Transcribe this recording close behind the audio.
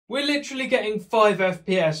We're literally getting 5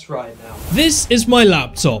 FPS right now. This is my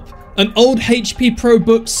laptop, an old HP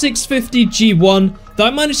Probook 650 G1 that I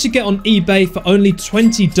managed to get on eBay for only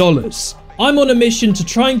 $20. I'm on a mission to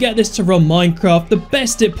try and get this to run Minecraft the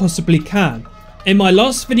best it possibly can. In my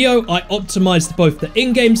last video, I optimized both the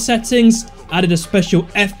in-game settings, added a special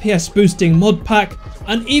FPS boosting mod pack,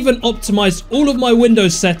 and even optimized all of my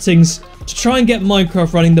Windows settings to try and get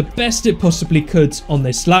Minecraft running the best it possibly could on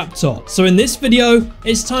this laptop. So in this video,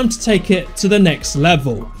 it's time to take it to the next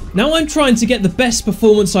level. Now I'm trying to get the best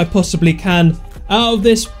performance I possibly can out of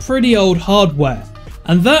this pretty old hardware.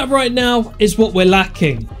 And that right now is what we're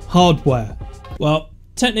lacking, hardware. Well,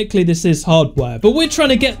 technically this is hardware, but we're trying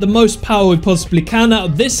to get the most power we possibly can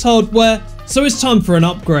out of this hardware, so it's time for an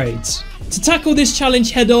upgrade. To tackle this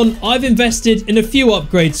challenge head on, I've invested in a few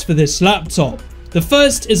upgrades for this laptop. The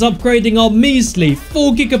first is upgrading our measly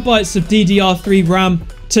 4GB of DDR3 RAM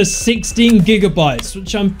to 16GB,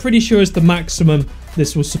 which I'm pretty sure is the maximum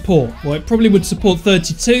this will support. Well, it probably would support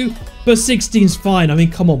 32, but 16's fine. I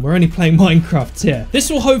mean, come on, we're only playing Minecraft here. This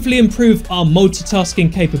will hopefully improve our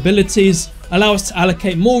multitasking capabilities, allow us to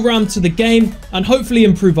allocate more RAM to the game, and hopefully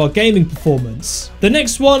improve our gaming performance. The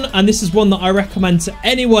next one, and this is one that I recommend to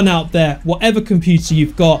anyone out there, whatever computer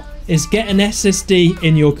you've got, is get an SSD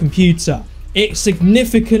in your computer. It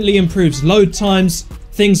significantly improves load times,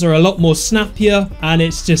 things are a lot more snappier, and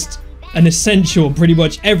it's just an essential. Pretty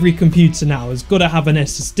much every computer now has got to have an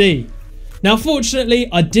SSD. Now fortunately,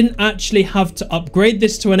 I didn't actually have to upgrade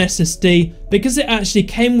this to an SSD because it actually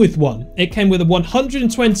came with one. It came with a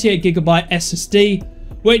 128GB SSD,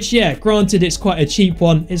 which, yeah, granted it's quite a cheap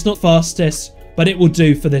one, it's not fastest, but it will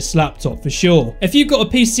do for this laptop for sure. If you've got a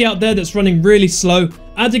PC out there that's running really slow,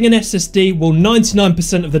 adding an SSD will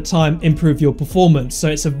 99% of the time improve your performance, so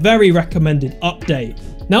it's a very recommended update.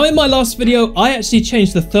 Now in my last video, I actually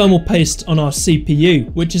changed the thermal paste on our CPU,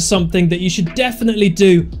 which is something that you should definitely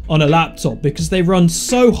do on a laptop because they run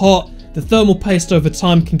so hot, the thermal paste over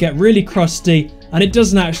time can get really crusty and it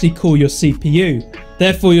doesn't actually cool your CPU.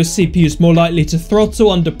 Therefore, your CPU is more likely to throttle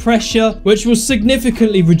under pressure, which will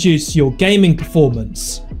significantly reduce your gaming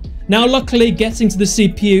performance. Now, luckily, getting to the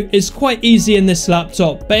CPU is quite easy in this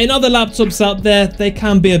laptop, but in other laptops out there, they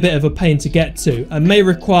can be a bit of a pain to get to and may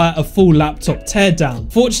require a full laptop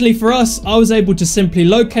teardown. Fortunately for us, I was able to simply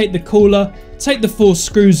locate the cooler, take the 4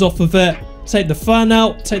 screws off of it, take the fan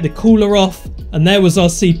out, take the cooler off, and there was our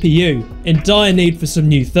CPU, in dire need for some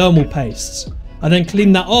new thermal pastes. I then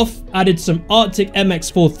cleaned that off, added some Arctic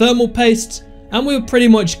MX4 thermal paste, and we were pretty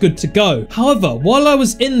much good to go. However, while I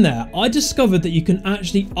was in there, I discovered that you can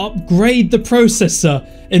actually upgrade the processor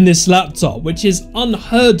in this laptop, which is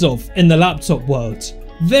unheard of in the laptop world.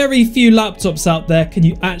 Very few laptops out there can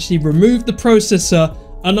you actually remove the processor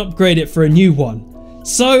and upgrade it for a new one.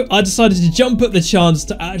 So I decided to jump at the chance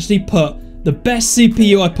to actually put the best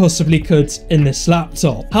CPU I possibly could in this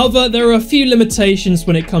laptop. However, there are a few limitations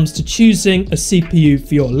when it comes to choosing a CPU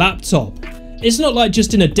for your laptop. It's not like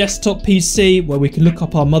just in a desktop PC where we can look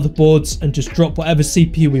up our motherboards and just drop whatever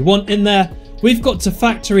CPU we want in there. We've got to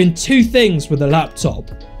factor in 2 things with a laptop.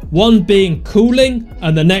 One being cooling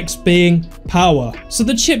and the next being power. So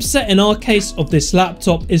the chipset in our case of this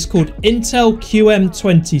laptop is called Intel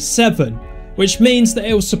QM27, which means that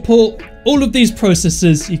it will support all of these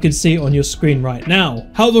processors you can see on your screen right now.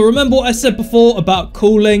 However, remember what I said before about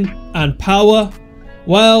cooling and power?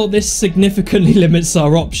 Well, this significantly limits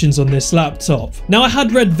our options on this laptop. Now, I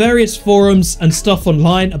had read various forums and stuff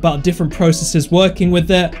online about different processors working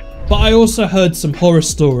with it, but I also heard some horror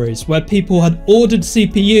stories where people had ordered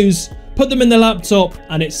CPUs, put them in the laptop,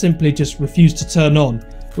 and it simply just refused to turn on,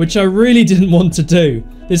 which I really didn't want to do.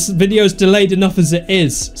 This video is delayed enough as it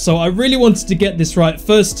is, so I really wanted to get this right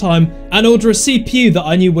first time and order a CPU that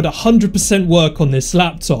I knew would 100% work on this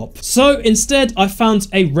laptop. So instead, I found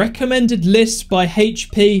a recommended list by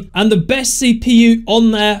HP, and the best CPU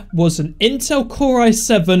on there was an Intel Core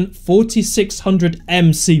i7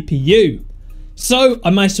 4600M CPU. So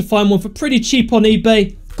I managed to find one for pretty cheap on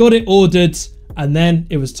eBay, got it ordered, and then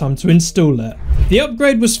it was time to install it. The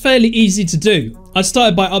upgrade was fairly easy to do. I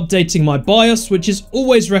started by updating my BIOS, which is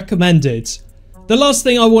always recommended. The last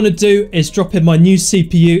thing I want to do is drop in my new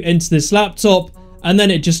CPU into this laptop and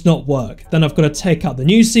then it just not work. Then I've got to take out the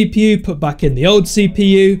new CPU, put back in the old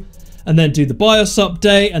CPU, and then do the BIOS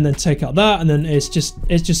update and then take out that, and then it's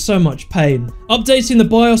just so much pain. Updating the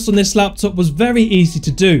BIOS on this laptop was very easy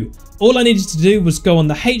to do. All I needed to do was go on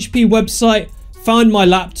the HP website, find my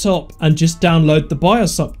laptop, and just download the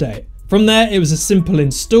BIOS update. From there, it was a simple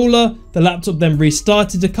installer. The laptop then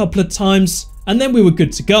restarted a couple of times, and then we were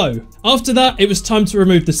good to go. After that, it was time to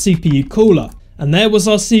remove the CPU cooler, and there was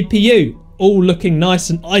our CPU, all looking nice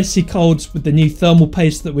and icy cold with the new thermal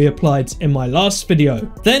paste that we applied in my last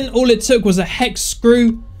video. Then all it took was a hex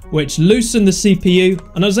screw, which loosened the CPU,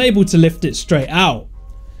 and I was able to lift it straight out.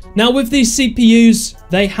 Now with these CPUs,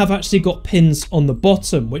 they have actually got pins on the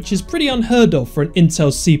bottom, which is pretty unheard of for an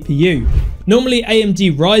Intel CPU. Normally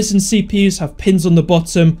AMD Ryzen CPUs have pins on the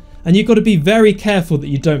bottom, and you've got to be very careful that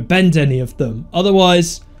you don't bend any of them,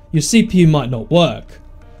 otherwise your CPU might not work.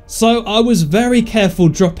 So I was very careful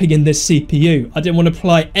dropping in this CPU. I didn't want to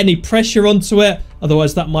apply any pressure onto it,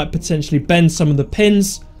 otherwise that might potentially bend some of the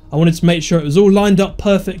pins. I wanted to make sure it was all lined up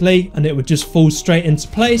perfectly and it would just fall straight into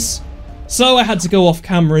place. So I had to go off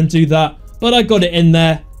camera and do that, but I got it in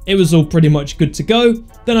there. It was all pretty much good to go.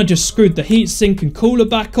 Then I just screwed the heatsink and cooler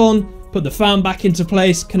back on, put the fan back into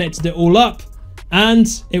place, connected it all up,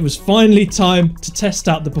 and it was finally time to test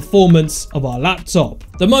out the performance of our laptop.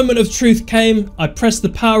 The moment of truth came. I pressed the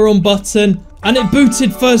power on button and it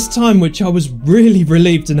booted first time, which I was really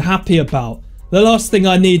relieved and happy about. The last thing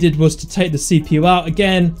I needed was to take the CPU out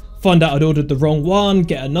again, find out I'd ordered the wrong one,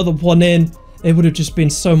 get another one in. It would have just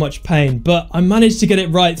been so much pain, but I managed to get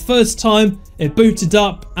it right first time. It booted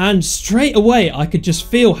up and straight away I could just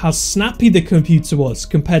feel how snappy the computer was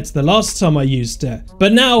compared to the last time I used it.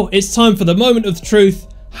 But now it's time for the moment of truth.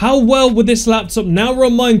 How well would this laptop now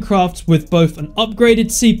run Minecraft with both an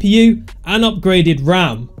upgraded CPU and upgraded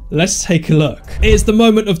RAM? Let's take a look. Here's the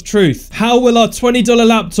moment of truth. How will our $20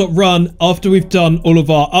 laptop run after we've done all of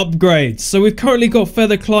our upgrades? So we've currently got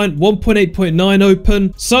Feather Client 1.8.9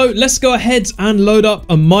 open. So let's go ahead and load up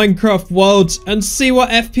a Minecraft world and see what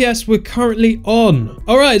FPS we're currently on.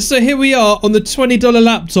 All right, so here we are on the $20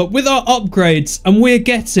 laptop with our upgrades, and we're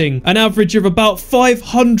getting an average of about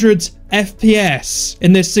 500 FPS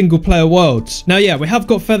in this single player world. Now, yeah, we have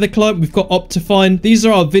got Feather Client, we've got Optifine. These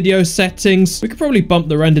are our video settings. We could probably bump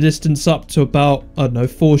the render distance up to about, I don't know,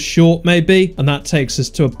 4 short maybe. And that takes us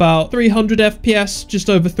to about 300 FPS, just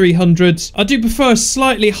over 300. I do prefer a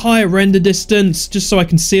slightly higher render distance just so I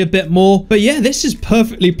can see a bit more. But yeah, this is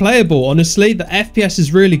perfectly playable, honestly. The FPS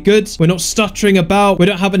is really good. We're not stuttering about. We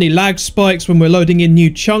don't have any lag spikes when we're loading in new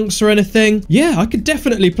chunks or anything. Yeah, I could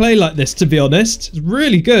definitely play like this, to be honest. It's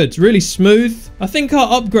really good, really smooth. I think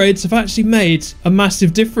our upgrades have actually made a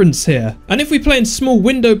massive difference here. And if we play in small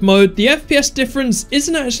windowed mode, the FPS difference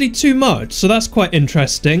isn't actually too much, so that's quite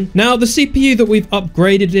interesting. Now, the CPU that we've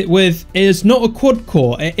upgraded it with is not a quad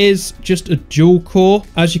core, it is just a dual core.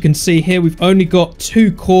 As you can see here, we've only got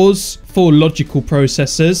 2 cores, 4 logical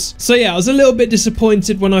processors. So yeah, I was a little bit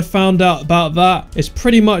disappointed when I found out about that. It's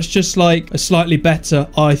pretty much just like a slightly better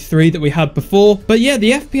i3 that we had before. But yeah,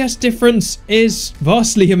 the FPS difference is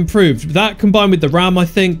vastly improved. That combined with the RAM, I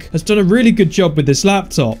think, has done a really good job with this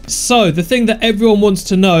laptop. So the thing that everyone wants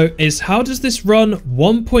to know is, how does this run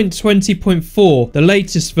 1.20.4, the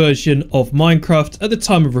latest version of Minecraft at the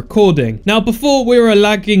time of recording? Now, before we were a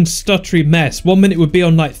lagging, stuttery mess. 1 minute would be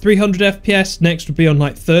on like 300 FPS, next would be on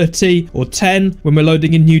like 30 or 10 when we're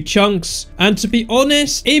loading in new chunks. And to be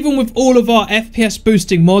honest, even with all of our FPS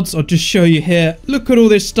boosting mods, I'll just show you here, look at all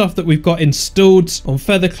this stuff that we've got installed on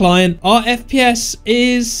Feather Client. Our FPS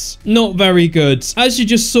is not very good. As you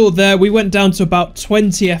just saw there, we went down to about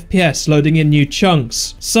 20 FPS loading in new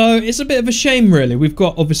chunks. So it's a bit of a shame, really. We've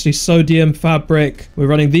got obviously Sodium, Fabric, we're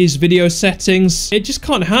running these video settings. It just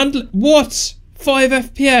can't handle it. What? 5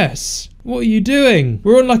 FPS? What are you doing?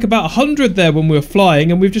 We're on like about 100 there when we were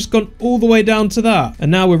flying, and we've just gone all the way down to that.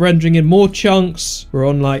 And now we're rendering in more chunks. We're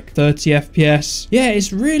on like 30 FPS. Yeah,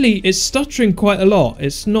 it's stuttering quite a lot.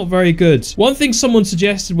 It's not very good. One thing someone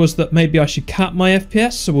suggested was that maybe I should cap my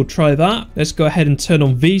FPS, so we'll try that. Let's go ahead and turn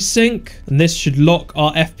on VSync, and this should lock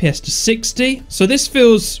our FPS to 60. So this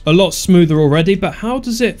feels a lot smoother already, but how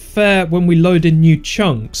does it fare when we load in new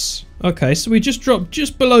chunks? Okay, so we just dropped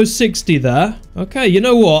just below 60 there. Okay, you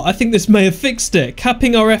know what? I think this may have fixed it.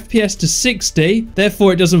 Capping our FPS to 60,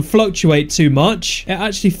 therefore it doesn't fluctuate too much. It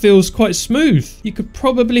actually feels quite smooth. You could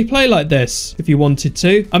probably play like this if you wanted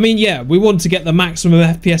to. I mean, yeah, we want to get the maximum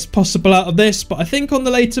FPS possible out of this, but I think on the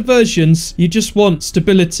later versions, you just want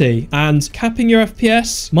stability, and capping your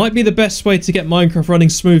FPS might be the best way to get Minecraft running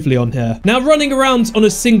smoothly on here. Now, running around on a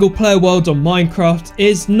single player world on Minecraft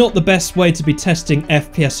is not the best way to be testing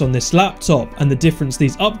FPS on this laptop and the difference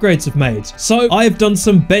these upgrades have made. So I have done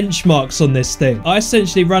some benchmarks on this thing. I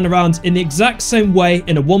essentially ran around in the exact same way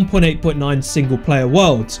in a 1.8.9 single player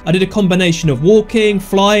world. I did a combination of walking,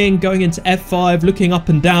 flying, going into F5, looking up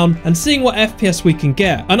and down, and seeing what FPS we can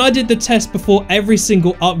get. And I did the test before every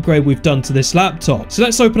single upgrade we've done to this laptop. So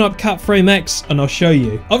let's open up CapFrame X and I'll show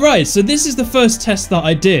you. Alright, so this is the first test that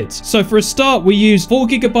I did. So for a start, we used 4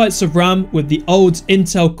 GB of RAM with the old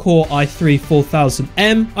Intel Core i3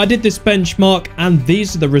 4000M. I did did this benchmark, and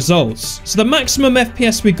these are the results. So the maximum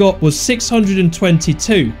FPS we got was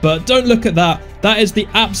 622, but don't look at that. That is the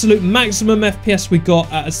absolute maximum FPS we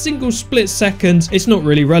got at a single split second. It's not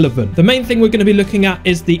really relevant. The main thing we're going to be looking at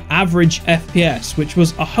is the average FPS, which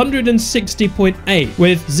was 160.8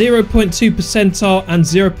 with 0.2 percentile and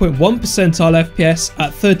 0.1 percentile FPS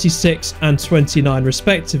at 36 and 29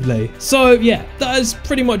 respectively. So yeah, that is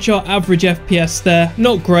pretty much our average FPS there.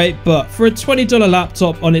 Not great, but for a $20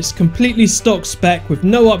 laptop on its completely stock spec with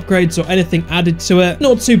no upgrades or anything added to it,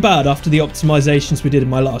 not too bad after the optimizations we did in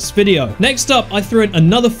my last video. Next up, I threw in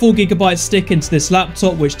another 4GB stick into this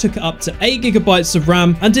laptop, which took it up to 8GB of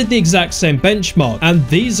RAM and did the exact same benchmark. And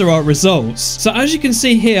these are our results. So as you can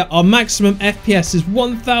see here, our maximum FPS is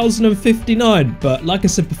 1059, but like I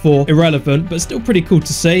said before, irrelevant, but still pretty cool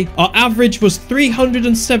to see. Our average was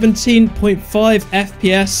 317.5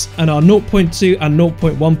 FPS, and our 0.2 and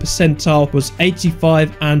 0.1 percentile was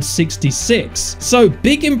 85 and 66. So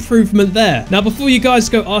big improvement there. Now, before you guys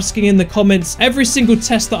go asking in the comments, every single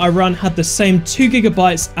test that I ran had the same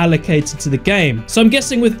 2GB allocated to the game. So I'm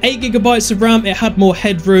guessing with 8GB of RAM, it had more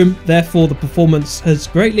headroom, therefore the performance has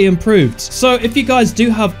greatly improved. So if you guys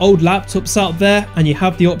do have old laptops out there and you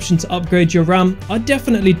have the option to upgrade your RAM, I'd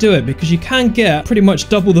definitely do it, because you can get pretty much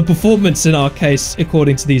double the performance in our case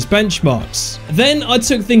according to these benchmarks. Then I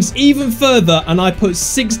took things even further and I put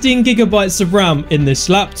 16GB of RAM in this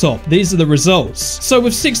laptop. These are the results. So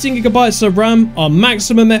with 16GB of RAM, our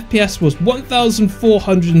maximum FPS was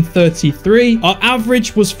 1433. Our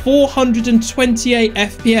average was 428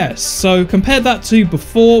 FPS. So compare that to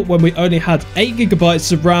before when we only had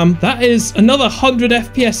 8GB of RAM. That is another 100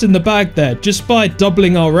 FPS in the bag there just by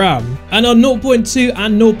doubling our RAM. And our 0.2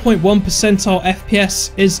 and 0.1 percentile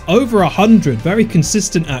FPS is over 100. Very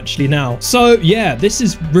consistent actually now. So yeah, this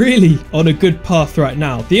is really on a good path right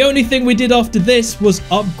now. The only thing we did after this was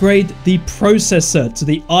upgrade the processor to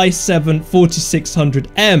the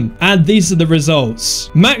i7-4600M. And these are the results.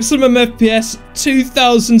 Maximum FPS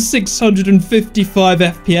 2655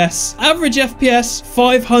 FPS. Average FPS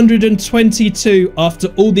 522 after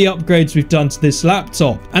all the upgrades we've done to this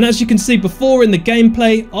laptop. And as you can see before in the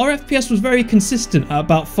gameplay, our FPS was very consistent at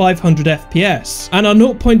about 500 FPS. And our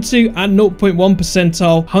 0.2 and 0.1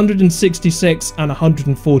 percentile 166 and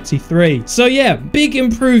 143. So yeah, big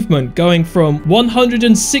improvement going from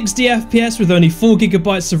 160 FPS with only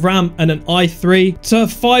 4GB of RAM and an i3 to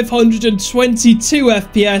 522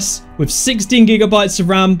 FPS with 16GB of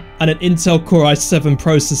RAM and an Intel Core i7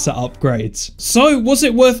 processor upgrade. So was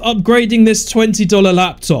it worth upgrading this $20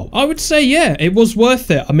 laptop? I would say yeah, it was worth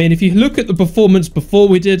it. I mean, if you look at the performance before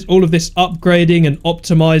we did all of this upgrading and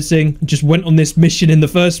optimizing, and just went on this mission in the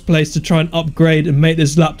first place to try and upgrade and make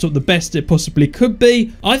this laptop the best it possibly could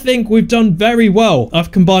be, I think we've done very well.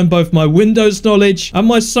 I've combined both my Windows knowledge and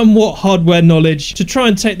my somewhat hardware knowledge to try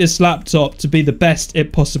and take this laptop to be the best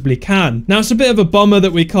it possibly can. Now, it's a bit of a bummer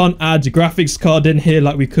that we can't add a graphics card in here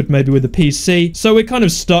like we could maybe with a PC, so we're kind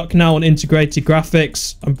of stuck now on integrated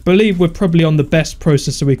graphics. I believe we're probably on the best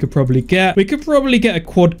processor we could probably get. We could probably get a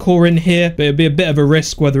quad core in here, but it'd be a bit of a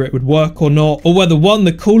risk whether it would work or not, or whether one,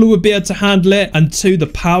 the cooler would be able to handle it, and two, the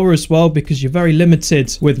power as well, because you're very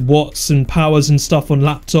limited with watts and powers and stuff on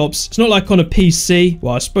laptops. It's not like on a PC.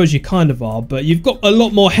 Well, I suppose you kind of are, but you've got a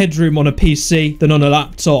lot more headroom on a PC than on a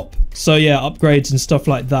laptop. So yeah, upgrades and stuff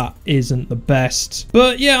like that isn't the best.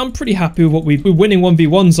 But yeah, I'm pretty happy with what we're winning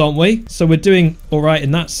 1v1s, aren't we? So we're doing all right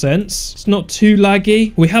in that sense. It's not too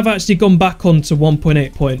laggy. We have actually gone back on to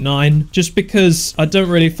 1.8.9 just because I don't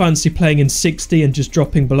really fancy playing in 60 and just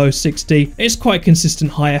dropping below 60. It's quite consistent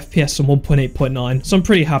high FPS on 1.8.9. So I'm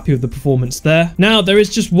pretty happy with the performance there. Now, there is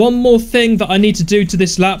just one more thing that I need to do to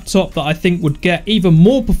this laptop that I think would get even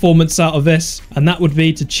more performance out of this. And that would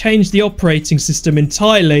be to change the operating system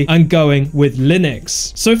entirely and going with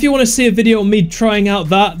Linux. So if you want to see a video on me trying out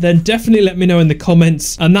that, then definitely let me know in the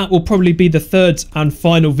comments, and that will probably be the third and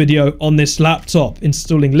final video on this laptop,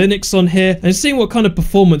 installing Linux on here and seeing what kind of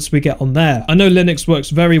performance we get on there. I know Linux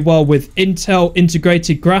works very well with Intel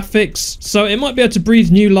integrated graphics, so it might be able to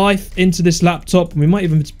breathe new life into this laptop, and we might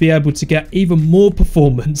even be able to get even more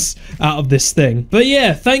performance out of this thing. But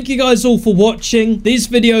yeah, thank you guys all for watching. These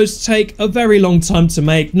videos take a very long time to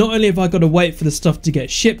make. Not only have I got to wait for the stuff to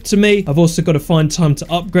get shipped to me, I've also got to find time to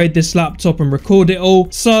upgrade this laptop and record it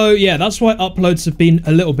all. So yeah, that's why uploads have been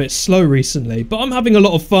a little bit slow recently, but I'm having a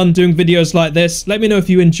lot of fun doing videos like this. Let me know if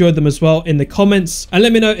you enjoyed them as well in the comments, and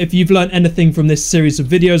let me know if you've learned anything from this series of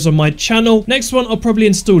videos on my channel. Next one, I'll probably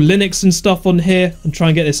install Linux and stuff on here and try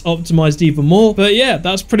and get this optimized even more. But yeah,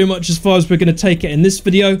 that's pretty much as far as we're going to take it in this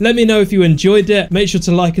video. Let me know if you enjoyed it. Make sure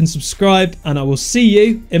to like and subscribe, and I will see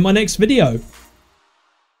you in my next video.